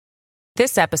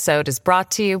This episode is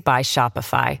brought to you by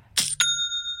Shopify.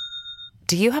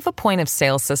 Do you have a point of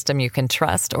sale system you can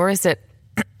trust, or is it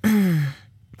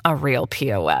a real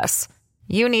POS?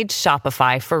 You need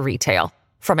Shopify for retail.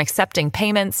 From accepting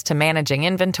payments to managing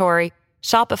inventory,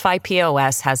 Shopify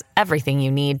POS has everything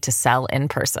you need to sell in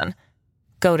person.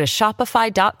 Go to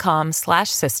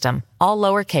shopify.com/system, all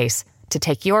lowercase, to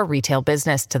take your retail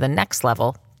business to the next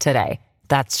level today.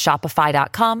 That's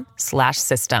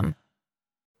shopify.com/system.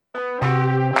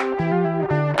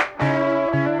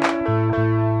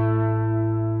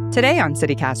 Today on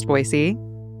CityCast Boise,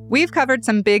 we've covered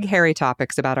some big, hairy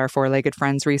topics about our four-legged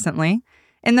friends recently.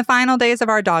 In the final days of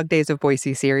our Dog Days of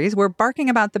Boise series, we're barking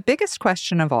about the biggest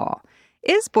question of all.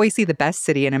 Is Boise the best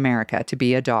city in America to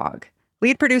be a dog?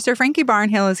 Lead producer Frankie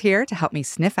Barnhill is here to help me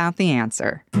sniff out the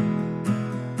answer.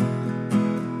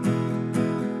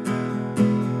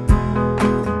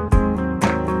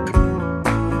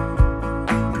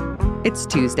 It's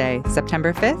Tuesday,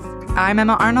 September 5th. I'm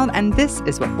Emma Arnold, and this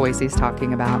is what Boise's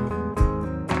talking about.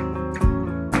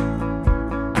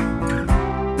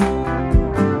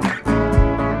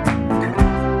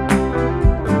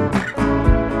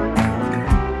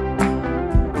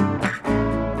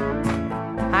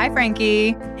 Hi,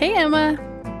 Frankie. Hey, Emma.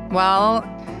 Well,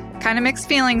 kind of mixed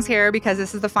feelings here because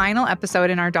this is the final episode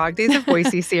in our Dog Days of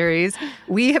Boise series.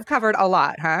 We have covered a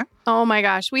lot, huh? Oh my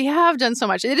gosh, we have done so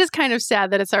much. It is kind of sad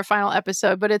that it's our final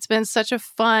episode, but it's been such a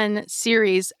fun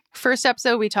series. First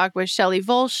episode, we talked with Shelley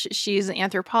Volsch. She's an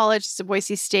anthropologist at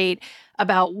Boise State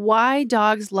about why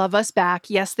dogs love us back.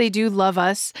 Yes, they do love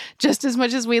us just as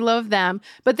much as we love them,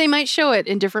 but they might show it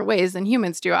in different ways than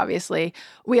humans do, obviously.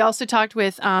 We also talked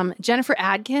with Jennifer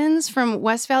Adkins from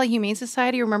West Valley Humane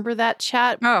Society. Remember that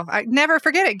chat? Oh, I never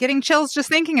forget it. Getting chills just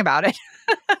thinking about it.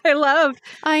 I loved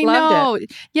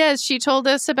it. Yes, she told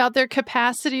us about their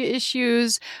capacity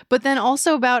issues, but then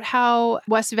also about how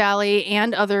West Valley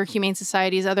and other humane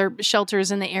societies, other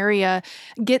shelters in the area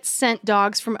get sent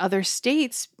dogs from other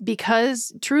states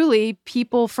because truly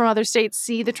people from other states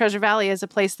see the Treasure Valley as a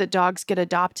place that dogs get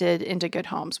adopted into good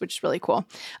homes, which is really cool.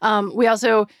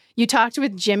 You talked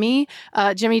with Jimmy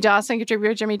Dawson,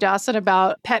 contributor Jimmy Dawson,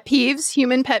 about pet peeves,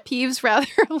 human pet peeves, rather,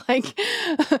 like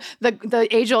the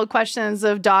age-old questions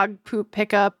of dog poop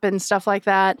pickup and stuff like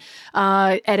that,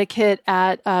 etiquette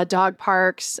at dog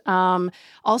parks.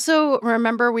 Also,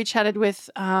 remember we chatted with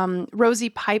Rosie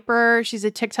Piper. She's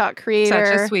a TikTok creator.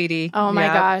 Such a sweetie. Oh my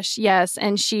gosh, yes.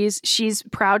 And she's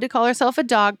proud to call herself a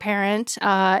dog parent.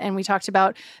 And we talked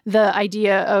about the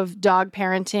idea of dog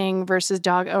parenting versus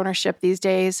dog ownership these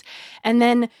days. And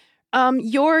then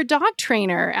your dog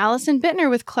trainer, Allison Bittner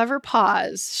with Clever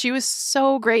Paws. She was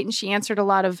so great, and she answered a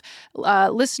lot of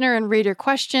listener and reader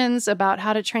questions about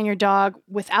how to train your dog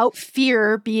without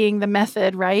fear being the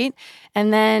method, right?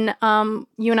 And then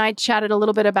you and I chatted a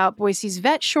little bit about Boise's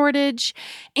vet shortage.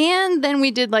 And then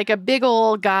we did like a big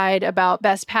old guide about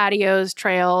best patios,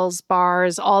 trails,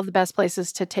 bars, all the best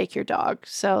places to take your dog.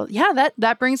 So yeah,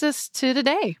 that brings us to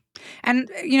today. And,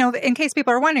 in case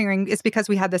people are wondering, it's because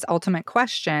we had this ultimate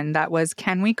question that was,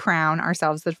 can we crown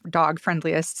ourselves the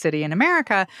dog-friendliest city in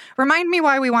America? Remind me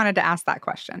why we wanted to ask that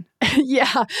question.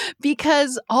 Yeah,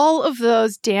 because all of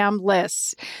those damn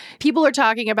lists, people are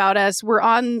talking about us. We're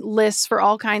on lists for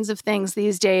all kinds of things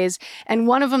these days. And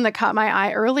one of them that caught my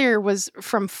eye earlier was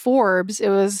from Forbes. It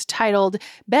was titled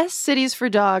Best Cities for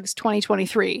Dogs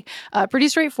 2023. Pretty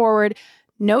straightforward.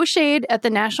 No shade at the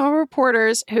national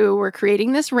reporters who were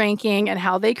creating this ranking and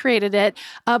how they created it,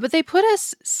 but they put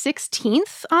us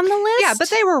 16th on the list. Yeah,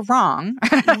 but they were wrong.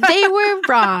 They were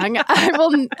wrong.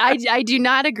 I do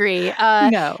not agree.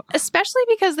 No. Especially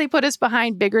because they put us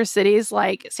behind bigger cities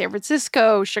like San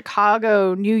Francisco,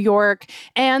 Chicago, New York,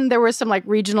 and there were some like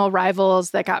regional rivals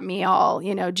that got me all,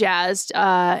 jazzed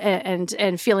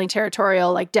and feeling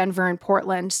territorial like Denver and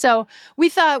Portland. So we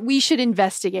thought we should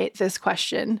investigate this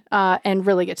question and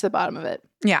really get to the bottom of it.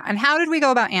 Yeah. And how did we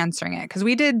go about answering it? Because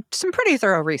we did some pretty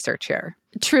thorough research here.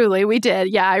 Truly, we did.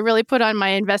 Yeah, I really put on my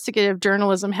investigative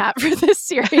journalism hat for this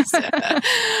series.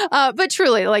 But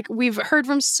truly, like we've heard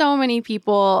from so many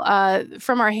people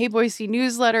from our Hey Boise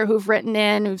newsletter who've written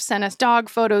in, who've sent us dog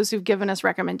photos, who've given us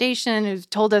recommendations, who've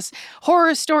told us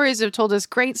horror stories, who've told us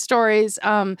great stories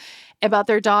about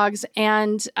their dogs.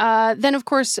 And then, of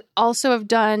course, also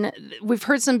we've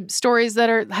heard some stories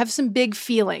that have some big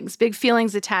feelings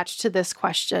attached to this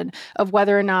question of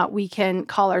whether or not we can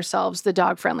call ourselves the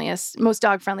most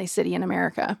dog-friendly city in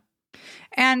America.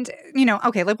 And,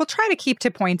 okay, we'll try to keep to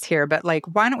points here, but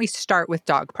why don't we start with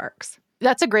dog parks?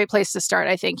 That's a great place to start,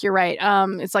 I think. You're right.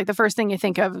 It's like the first thing you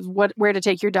think of is where to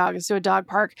take your dog is to a dog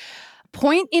park.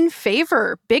 point in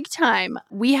favor, big time.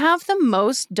 We have the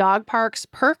most dog parks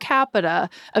per capita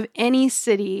of any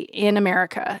city in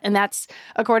America. And that's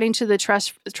according to the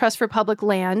Trust for Public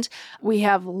Land. We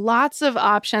have lots of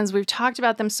options. We've talked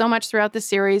about them so much throughout the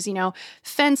series,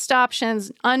 fenced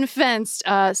options, unfenced,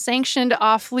 sanctioned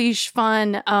off-leash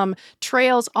fun,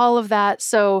 trails, all of that.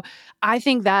 So I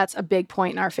think that's a big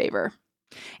point in our favor.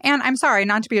 And I'm sorry,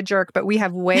 not to be a jerk, but we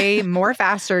have way more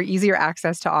faster, easier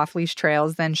access to off-leash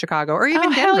trails than Chicago or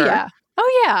even Denver. Hell yeah.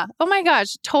 Oh, yeah. Oh, my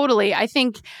gosh. Totally. I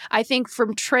think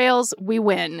from trails, we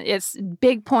win. It's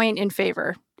big point in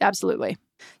favor. Absolutely.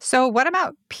 So what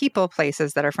about people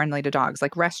places that are friendly to dogs,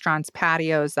 like restaurants,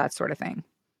 patios, that sort of thing?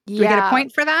 Do we get a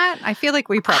point for that? I feel like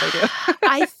we probably do.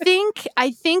 I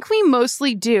think we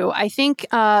mostly do. I think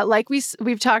like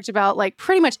we've talked about, like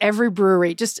pretty much every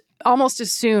brewery, just almost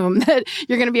assume that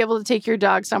you're going to be able to take your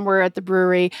dog somewhere at the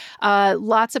brewery.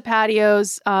 Lots of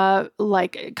patios,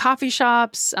 like coffee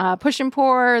shops, Push and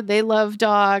Pour. They love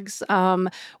dogs.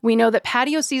 We know that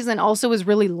patio season also is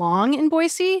really long in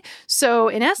Boise. So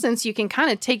in essence, you can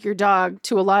kind of take your dog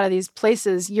to a lot of these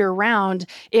places year round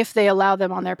if they allow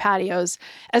them on their patios.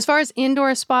 As far as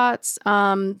indoor spots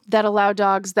that allow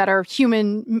dogs that are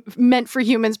meant for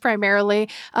humans primarily,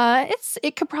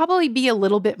 it could probably be a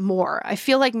little bit more. I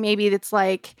feel like maybe it's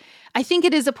like, I think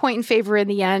it is a point in favor in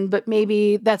the end, but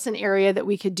maybe that's an area that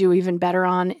we could do even better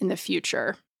on in the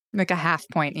future. Like a half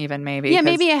point even, maybe. Yeah,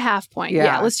 maybe a half point.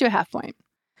 Yeah, let's do a half point.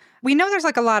 We know there's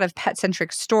like a lot of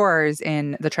pet-centric stores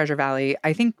in the Treasure Valley.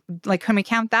 I think, can we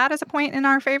count that as a point in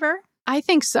our favor? I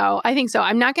think so.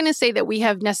 I'm not going to say that we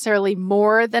have necessarily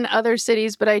more than other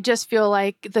cities, but I just feel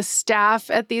like the staff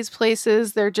at these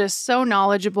places, they're just so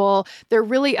knowledgeable. They're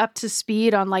really up to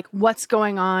speed on like what's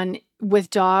going on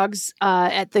with dogs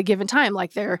at the given time.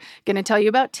 Like they're going to tell you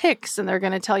about ticks, and they're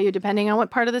going to tell you depending on what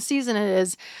part of the season it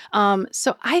is.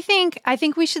 So I think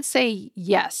we should say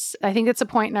yes. I think it's a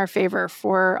point in our favor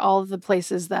for all of the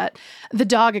places that the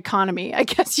dog economy, I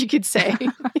guess you could say.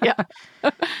 Yeah.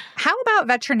 How about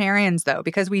veterinarians though?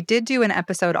 Because we did do an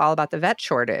episode all about the vet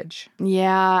shortage.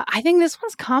 Yeah. I think this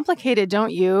one's complicated,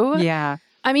 don't you? Yeah.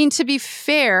 I mean, to be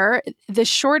fair, the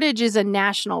shortage is a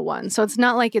national one. So it's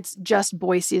not like it's just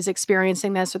Boise is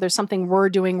experiencing this or there's something we're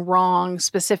doing wrong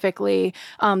specifically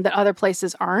that other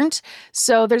places aren't.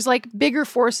 So there's like bigger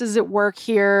forces at work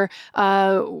here.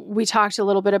 We talked a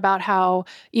little bit about how,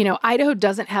 Idaho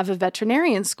doesn't have a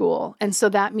veterinarian school. And so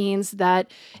that means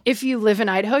that if you live in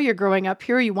Idaho, you're growing up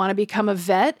here, you want to become a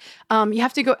vet, you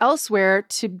have to go elsewhere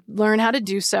to learn how to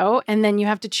do so. And then you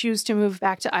have to choose to move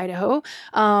back to Idaho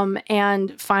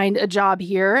and find a job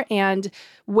here. And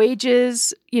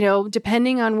wages,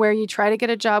 depending on where you try to get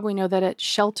a job, we know that at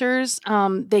shelters, they're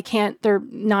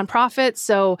nonprofits,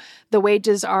 so the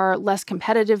wages are less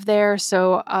competitive there.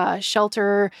 So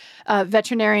shelter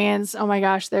veterinarians, oh my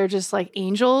gosh, they're just like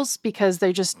angels because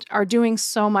they just are doing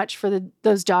so much for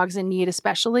those dogs in need,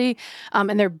 especially,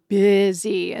 and they're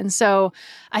busy. And so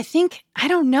I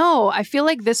don't know. I feel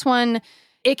like this one,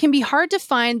 it can be hard to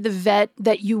find the vet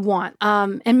that you want.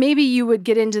 And maybe you would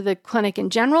get into the clinic in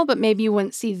general, but maybe you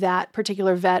wouldn't see that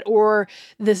particular vet, or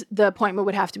the appointment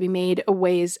would have to be made a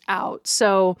ways out.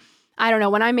 So I don't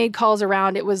know. When I made calls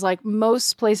around, it was like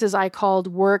most places I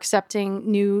called were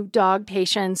accepting new dog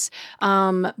patients.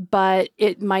 But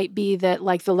it might be that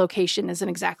like the location isn't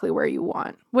exactly where you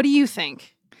want. What do you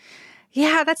think?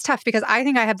 Yeah, that's tough because I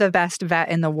think I have the best vet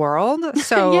in the world.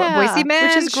 So Boise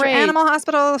Bench, which is great. Animal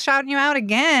Hospital, shouting you out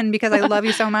again because I love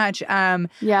you so much.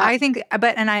 I think,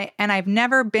 I've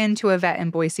never been to a vet in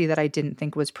Boise that I didn't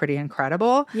think was pretty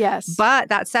incredible. Yes. But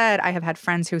that said, I have had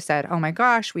friends who said, oh my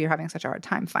gosh, we are having such a hard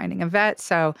time finding a vet.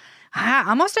 So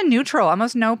almost a neutral,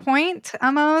 almost no point,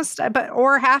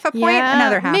 or half a point,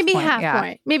 another half maybe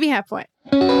point. Maybe half point.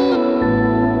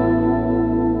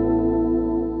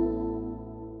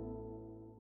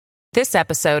 This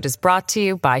episode is brought to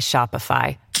you by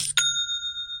Shopify.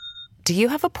 Do you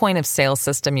have a point of sale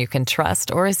system you can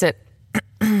trust, or is it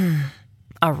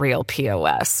a real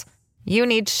POS? You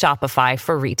need Shopify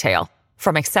for retail.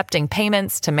 From accepting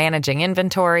payments to managing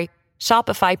inventory,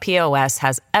 Shopify POS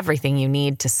has everything you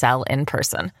need to sell in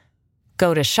person.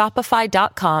 Go to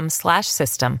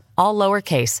shopify.com/system, all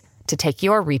lowercase, to take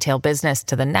your retail business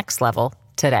to the next level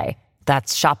today.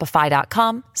 That's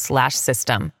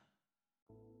shopify.com/system.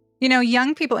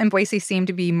 Young people in Boise seem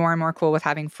to be more and more cool with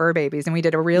having fur babies. And we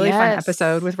did a really fun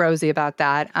episode with Rosie about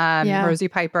that. Rosie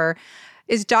Piper.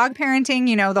 Is dog parenting,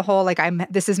 the whole,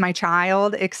 this is my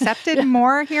child, accepted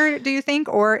more here, do you think?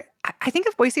 Or I think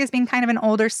of Boise as being kind of an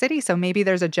older city, so maybe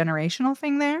there's a generational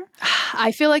thing there?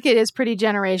 I feel like it is pretty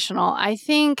generational. I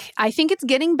think it's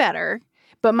getting better.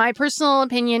 But my personal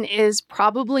opinion is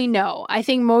probably no. I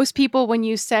think most people, when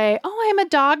you say, oh, I'm a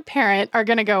dog parent, are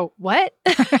going to go, what?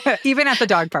 Even at the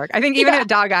dog park. I think even at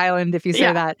Dog Island, if you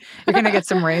say that, you're going to get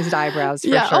some raised eyebrows for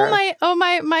sure.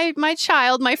 My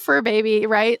child, my fur baby,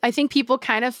 right? I think people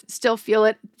kind of still feel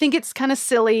it, think it's kind of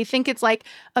silly, think it's like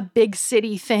a big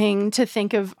city thing to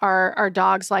think of our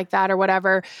dogs like that or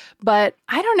whatever. But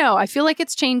I don't know. I feel like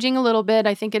it's changing a little bit.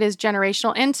 I think it is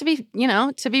generational. And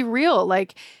to be real,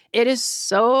 like, it is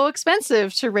so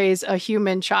expensive to raise a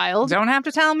human child. Don't have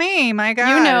to tell me, my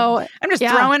God. I'm just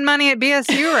throwing money at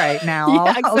BSU right now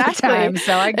all the time,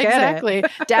 so I get it.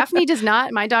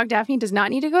 My dog Daphne does not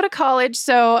need to go to college.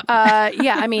 So,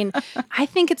 I mean, I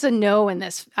think it's a no in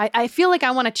this. I feel like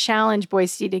I want to challenge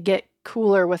Boise to get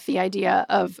cooler with the idea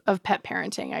of pet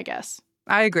parenting, I guess.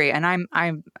 I agree. And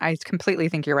I completely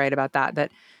think you're right about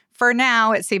that for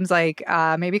now, it seems like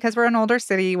maybe because we're an older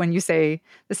city, when you say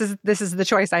this is the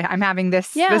choice, I'm having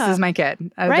this. This is my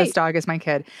kid. This dog is my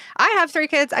kid. I have 3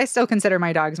 kids. I still consider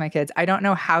my dogs my kids. I don't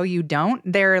know how you don't.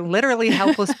 They're literally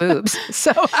helpless boobs.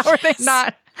 So how are they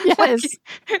not? Yes.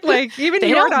 Like even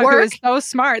your dog who is so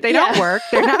smart. They don't work.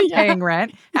 They're not paying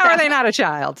rent. How are they not a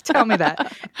child? Tell me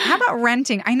that. How about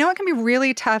renting? I know it can be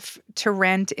really tough to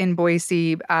rent in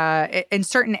Boise in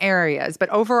certain areas, but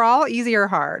overall, easy or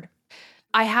hard?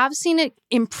 I have seen it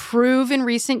improve in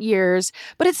recent years,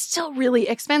 but it's still really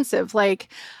expensive. Like,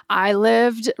 I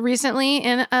lived recently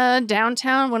in a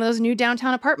downtown, one of those new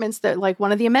downtown apartments that, like,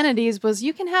 one of the amenities was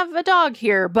you can have a dog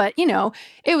here, but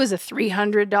it was a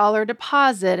 $300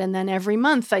 deposit. And then every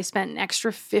month I spent an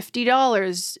extra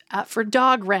 $50 for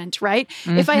dog rent, right?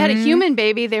 Mm-hmm. If I had a human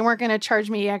baby, they weren't going to charge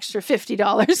me extra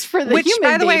 $50 for the Which,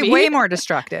 human baby. Which, by the way, way more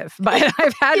destructive. But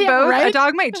I've had both. Right? A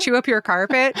dog might chew up your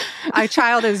carpet. A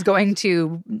child is going to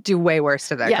do way worse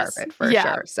to that carpet for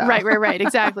sure. So. Right.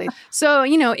 Exactly. So,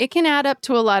 it can add up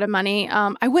to a lot of money.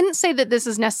 I wouldn't say that this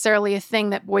is necessarily a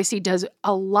thing that Boise does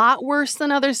a lot worse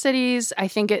than other cities. I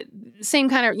think same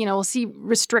kind of, we'll see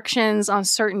restrictions on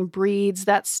certain breeds.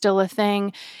 That's still a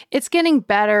thing. It's getting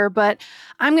better, but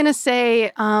I'm going to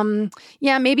say,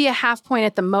 maybe a half point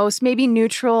at the most, maybe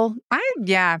neutral.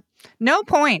 No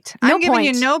point. I'm giving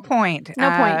you no point. No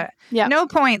point. Yeah. No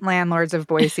point, landlords of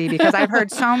Boise, because I've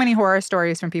heard so many horror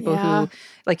stories from people who,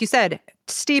 like you said,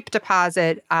 steep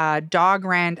deposit, dog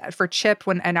rent for Chip.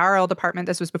 In our old apartment,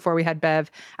 this was before we had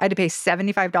Bev, I had to pay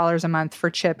 $75 a month for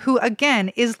Chip, who again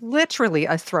is literally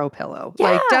a throw pillow.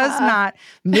 Yeah. Like does not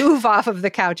move off of the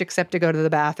couch except to go to the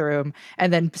bathroom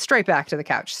and then straight back to the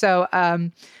couch. So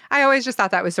I always just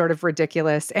thought that was sort of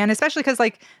ridiculous. And especially because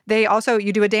like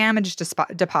you do a damage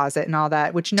deposit and all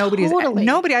that, which nobody, I don't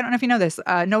know if you know this,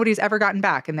 nobody's ever gotten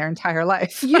back in their entire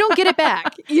life. You don't get it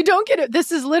back. You don't get it.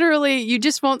 This is literally, you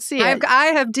just won't see it. I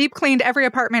have deep cleaned every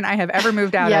apartment I have ever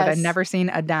moved out of and never seen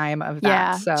a dime of that.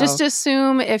 Yeah. So. Just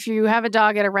assume if you have a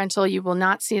dog at a rental, you will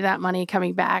not see that money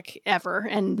coming back ever.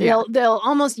 And they'll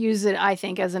almost use it, I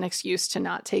think, as an excuse to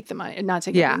not take the money, not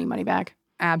take any money back.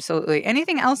 Absolutely.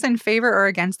 Anything else in favor or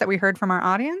against that we heard from our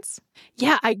audience?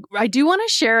 Yeah, I do want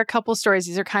to share a couple stories.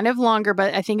 These are kind of longer,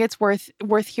 but I think it's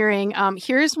worth hearing.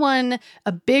 Here's one,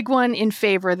 a big one in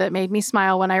favor that made me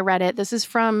smile when I read it. This is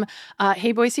from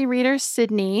Hey Boise reader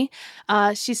Sydney.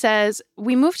 She says,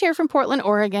 we moved here from Portland,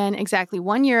 Oregon exactly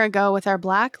 1 year ago with our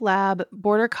black lab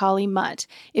border collie Mutt.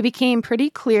 It became pretty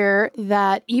clear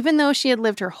that even though she had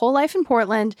lived her whole life in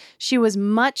Portland, she was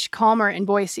much calmer in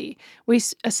Boise. We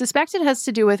suspect it has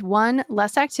to do with 1,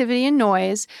 less activity and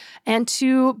noise, and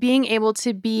 2, being able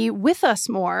to be with us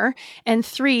more, and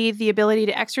 3, the ability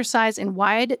to exercise in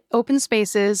wide open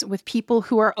spaces with people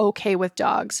who are okay with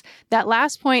dogs. That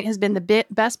last point has been the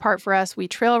best part for us. We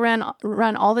trail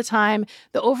run all the time.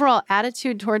 The overall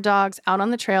attitude toward dogs out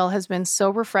on the trail has been so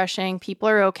refreshing. People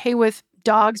are okay with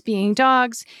dogs being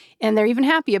dogs, and they're even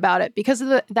happy about it. Because of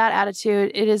that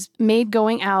attitude, it has made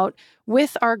going out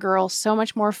with our girls so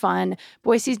much more fun.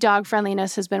 Boise's dog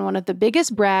friendliness has been one of the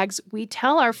biggest brags we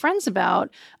tell our friends about.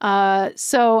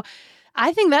 So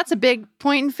I think that's a big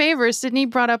point in favor. Sydney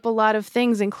brought up a lot of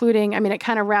things, including, it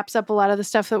kind of wraps up a lot of the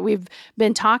stuff that we've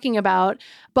been talking about.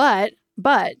 But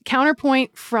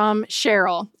counterpoint from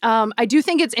Cheryl. I do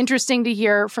think it's interesting to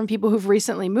hear from people who've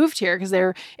recently moved here because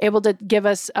they're able to give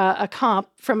us a comp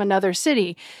from another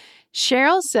city.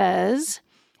 Cheryl says,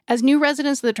 as new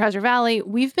residents of the Treasure Valley,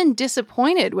 we've been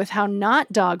disappointed with how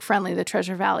not dog-friendly the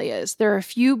Treasure Valley is. There are a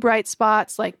few bright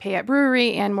spots like Payette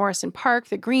Brewery and Morrison Park,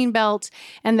 the Greenbelt,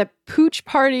 and the pooch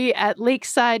party at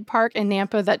Lakeside Park in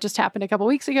Nampa that just happened a couple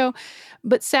weeks ago.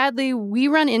 But sadly, we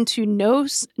run into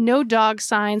no dog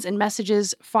signs and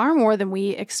messages far more than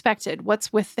we expected.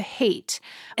 What's with the hate?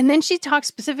 And then she talks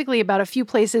specifically about a few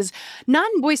places,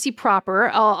 not in Boise proper.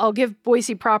 I'll give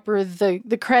Boise proper the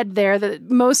cred there, that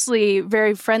mostly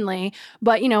very friendly.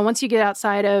 But, once you get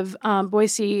outside of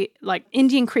Boise, like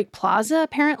Indian Creek Plaza,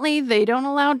 apparently they don't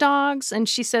allow dogs. And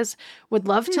she says, would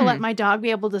love to let my dog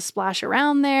be able to splash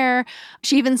around there.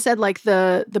 She even said like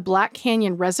the Black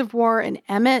Canyon Reservoir in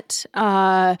Emmett,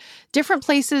 different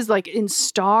places like in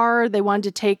Star, they wanted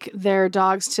to take their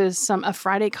dogs to a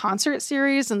Friday concert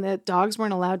series and the dogs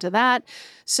weren't allowed to that.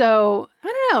 So I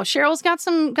don't know. Cheryl's got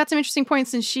some interesting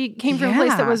points and she came from a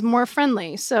place that was more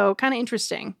friendly. So kind of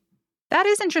interesting. That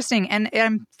is interesting. And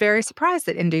I'm very surprised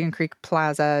that Indian Creek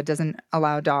Plaza doesn't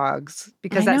allow dogs,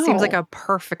 because that seems like a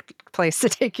perfect place to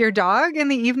take your dog in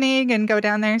the evening and go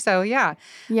down there. So, yeah.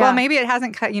 Well, maybe it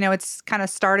hasn't, it's kind of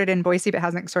started in Boise, but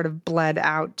hasn't sort of bled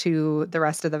out to the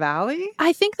rest of the valley.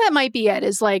 I think that might be it,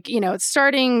 is like, it's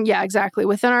starting, exactly,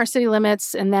 within our city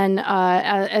limits. And then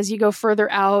as you go further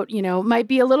out, might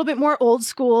be a little bit more old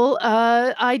school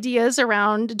ideas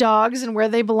around dogs and where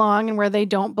they belong and where they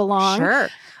don't belong. Sure.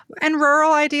 And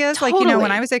rural ideas, Totally. like,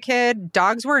 when I was a kid,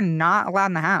 dogs were not allowed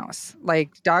in the house.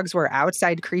 Like, dogs were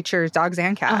outside creatures, dogs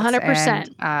and cats.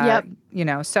 100%.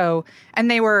 Yep. So,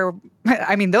 and they were,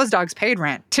 those dogs paid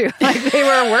rent too. Like, they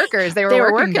were workers. They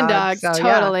were working dogs. So,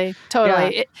 Totally.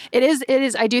 Yeah. It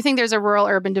is. I do think there's a rural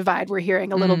urban divide we're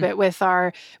hearing a little bit with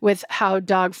how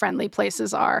dog friendly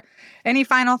places are. Any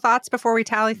final thoughts before we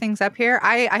tally things up here?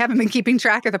 I haven't been keeping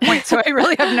track of the points, so I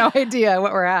really have no idea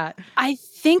what we're at. I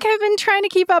think I've been trying to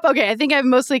keep up. Okay, I think I've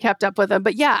mostly kept up with them.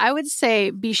 But yeah, I would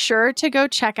say be sure to go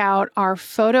check out our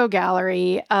photo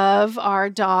gallery of our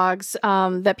dogs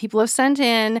that people have sent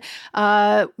in.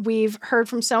 We've heard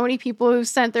from so many people who've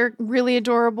sent their really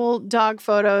adorable dog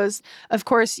photos. Of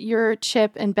course, your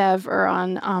Chip and Bev are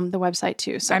on the website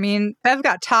too. So Bev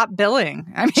got top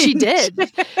billing. She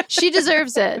did. She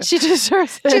deserves it. She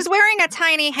deserves it. She's wearing a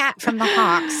tiny hat from the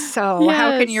Hawks, so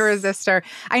how can you resist her?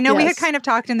 I know we had kind of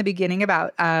talked in the beginning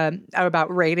about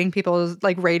rating people's,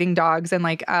 like, rating dogs and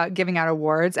like giving out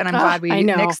awards, and I'm glad we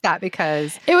nixed that,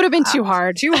 because it would have been too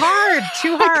hard. Too hard.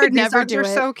 I could never These dogs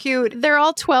are so cute. They're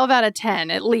all 12 out of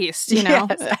 10 at least,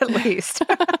 Yes, at least.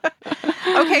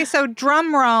 Okay, so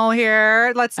drum roll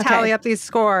here. Let's tally up these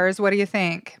scores. What do you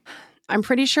think? I'm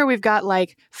pretty sure we've got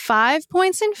like 5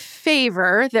 points in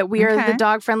favor that we are the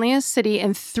dog friendliest city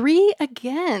and 3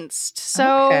 against.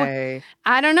 So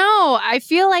I don't know. I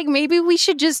feel like maybe we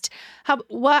should just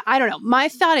I don't know. My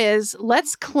thought is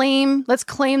let's claim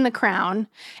the crown,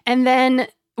 and then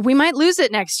we might lose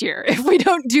it next year if we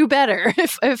don't do better.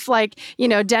 If like,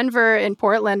 Denver and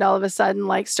Portland all of a sudden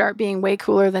like start being way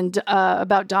cooler than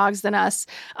about dogs than us,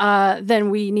 then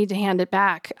we need to hand it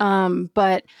back.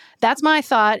 But that's my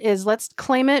thought, is let's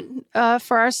claim it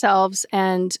for ourselves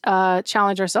and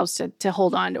challenge ourselves to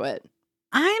hold on to it.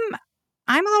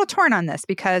 I'm a little torn on this,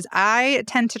 because I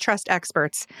tend to trust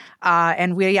experts.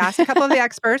 And we asked a couple of the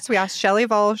experts. We asked Shelley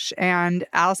Volsch and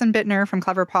Allison Bittner from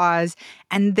Clever Paws,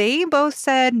 and they both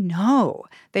said no.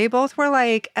 They both were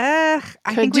like, I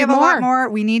think we have a lot more.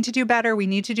 We need to do better. We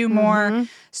need to do more.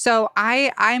 So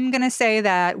I'm going to say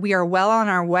that we are well on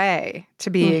our way to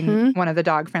being one of the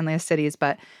dog friendliest cities,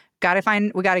 but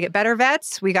we got to get better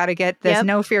vets. We got to get this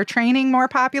no fear training more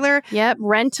popular. Yep.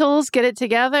 Rentals, get it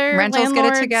together. Get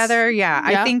it together. Yeah.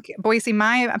 Yep. I think Boise,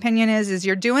 my opinion is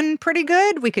you're doing pretty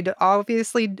good. We could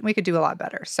do a lot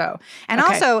better. So, and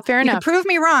also, fair enough. You can prove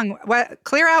me wrong.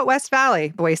 Clear out West Valley,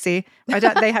 Boise.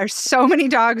 They have so many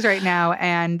dogs right now,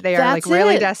 and they are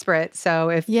really desperate. So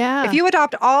if you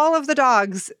adopt all of the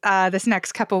dogs this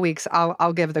next couple weeks,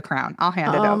 I'll give the crown. I'll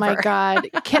hand it over. Oh my God.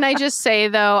 Can I just say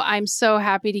though, I'm so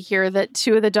happy to hear that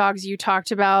 2 of the dogs you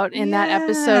talked about in that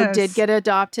episode did get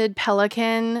adopted.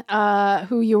 Pelican,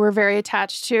 who you were very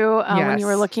attached to when you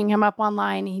were looking him up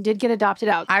online, he did get adopted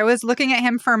out. I was looking at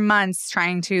him for months,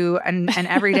 trying to, and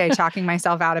every day talking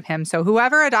myself out of him. So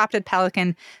whoever adopted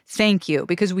Pelican, thank you,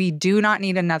 because we do not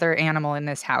need another animal in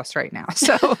this house right now.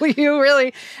 So you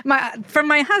really, from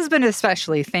my husband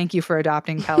especially, thank you for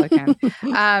adopting Pelican.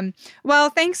 Well,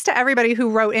 thanks to everybody who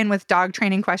wrote in with dog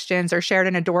training questions or shared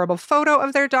an adorable photo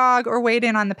of their dog or weighed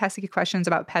in on the pesky questions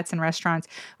about pets and restaurants.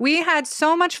 We had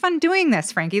so much fun doing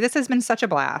this, Frankie. This has been such a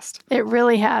blast. It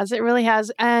really has. It really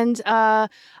has. And I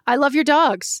love your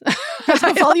dogs.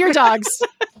 I love your dogs.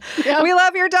 Yep. We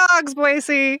love your dogs,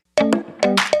 Boise.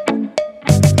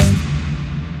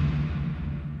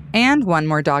 And one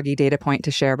more doggy data point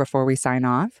to share before we sign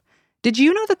off. Did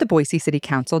you know that the Boise City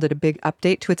Council did a big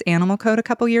update to its animal code a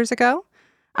couple years ago?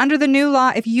 Under the new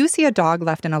law, if you see a dog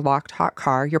left in a locked hot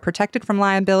car, you're protected from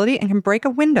liability and can break a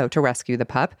window to rescue the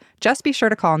pup. Just be sure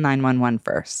to call 911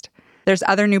 first. There's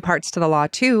other new parts to the law,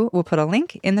 too. We'll put a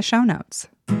link in the show notes.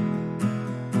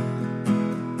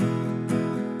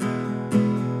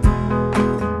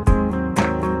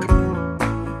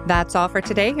 That's all for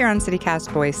today here on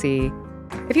CityCast Boise.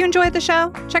 If you enjoyed the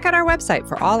show, check out our website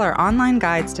for all our online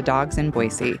guides to dogs in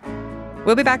Boise.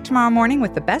 We'll be back tomorrow morning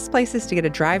with the best places to get a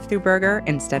drive-thru burger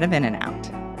instead of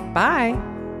In-N-Out. Bye!